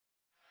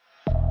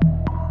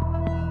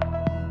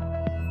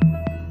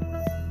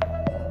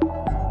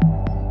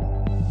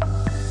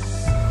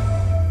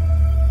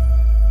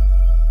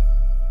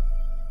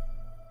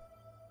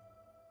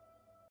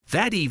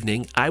That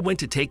evening, I went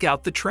to take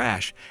out the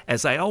trash,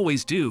 as I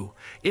always do.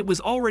 It was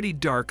already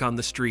dark on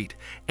the street,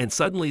 and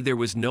suddenly there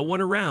was no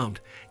one around.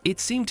 It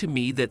seemed to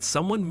me that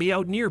someone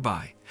meowed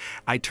nearby.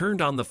 I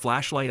turned on the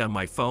flashlight on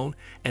my phone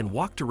and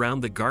walked around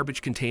the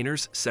garbage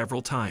containers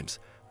several times,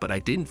 but I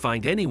didn't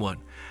find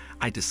anyone.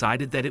 I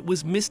decided that it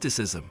was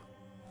mysticism.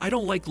 I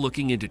don't like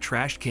looking into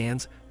trash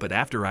cans, but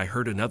after I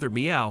heard another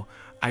meow,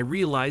 I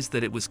realized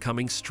that it was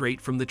coming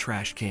straight from the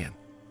trash can.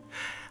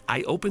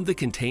 I opened the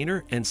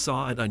container and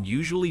saw an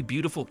unusually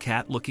beautiful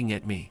cat looking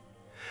at me.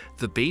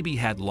 The baby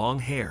had long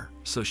hair,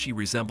 so she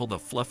resembled a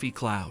fluffy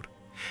cloud.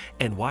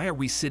 And why are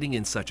we sitting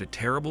in such a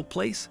terrible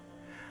place?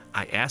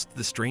 I asked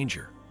the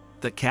stranger.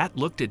 The cat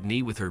looked at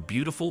me with her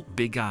beautiful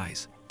big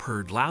eyes,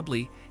 purred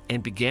loudly,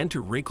 and began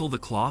to wrinkle the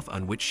cloth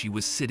on which she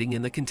was sitting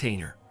in the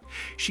container.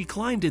 She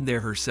climbed in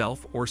there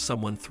herself, or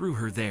someone threw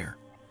her there.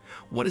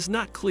 What is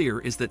not clear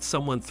is that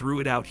someone threw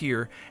it out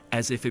here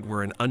as if it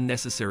were an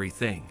unnecessary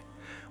thing.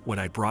 When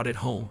I brought it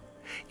home,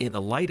 in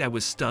the light I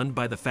was stunned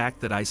by the fact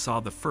that I saw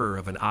the fur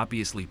of an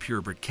obviously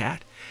purebred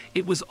cat.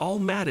 It was all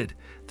matted,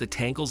 the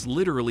tangles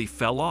literally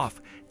fell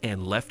off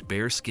and left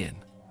bare skin.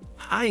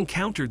 I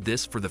encountered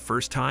this for the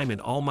first time in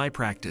all my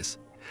practice.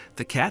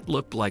 The cat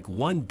looked like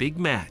one big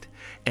mat,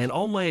 and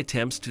all my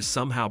attempts to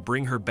somehow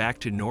bring her back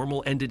to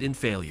normal ended in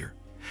failure.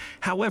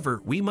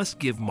 However, we must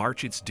give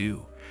March its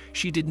due.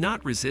 She did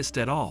not resist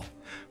at all,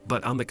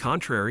 but on the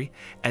contrary,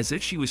 as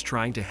if she was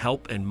trying to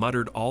help and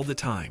muttered all the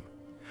time.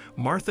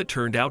 Martha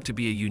turned out to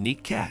be a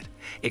unique cat,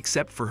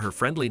 except for her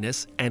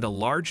friendliness and a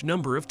large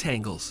number of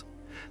tangles.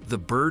 The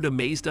bird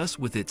amazed us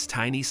with its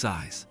tiny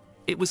size.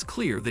 It was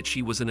clear that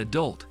she was an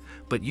adult,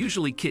 but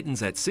usually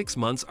kittens at 6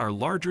 months are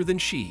larger than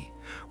she.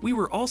 We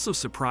were also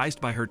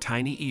surprised by her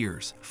tiny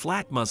ears,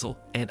 flat muzzle,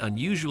 and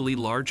unusually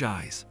large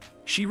eyes.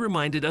 She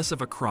reminded us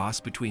of a cross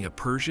between a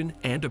Persian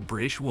and a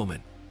British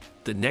woman.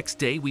 The next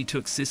day we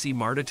took Sissy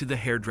Marta to the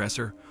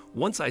hairdresser.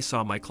 Once I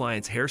saw my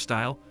client's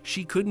hairstyle,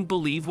 she couldn't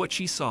believe what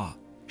she saw.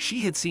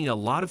 She had seen a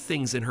lot of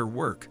things in her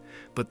work,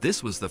 but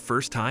this was the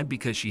first time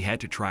because she had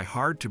to try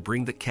hard to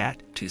bring the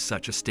cat to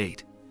such a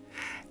state.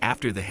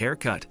 After the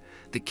haircut,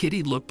 the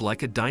kitty looked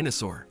like a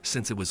dinosaur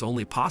since it was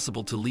only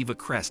possible to leave a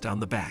crest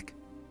on the back.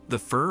 The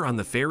fur on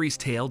the fairy's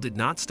tail did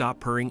not stop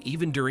purring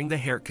even during the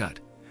haircut,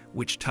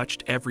 which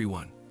touched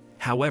everyone.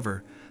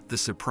 However, the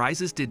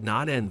surprises did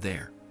not end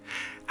there.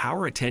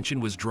 Our attention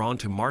was drawn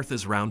to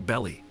Martha's round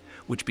belly,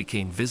 which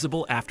became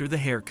visible after the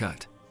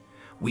haircut.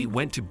 We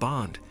went to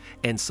Bond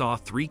and saw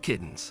 3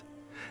 kittens.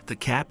 The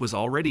cat was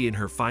already in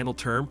her final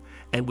term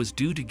and was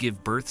due to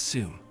give birth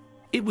soon.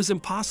 It was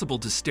impossible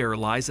to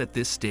sterilize at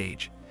this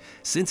stage,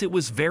 since it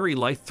was very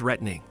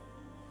life-threatening.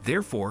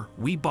 Therefore,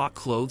 we bought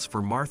clothes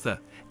for Martha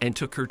and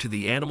took her to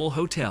the animal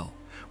hotel,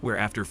 where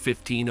after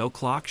 15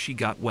 o'clock she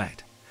got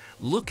wet.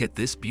 Look at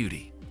this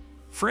beauty.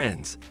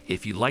 Friends,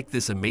 if you like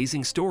this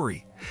amazing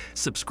story,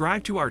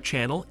 subscribe to our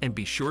channel and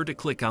be sure to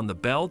click on the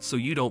bell so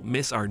you don't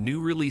miss our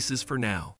new releases for now.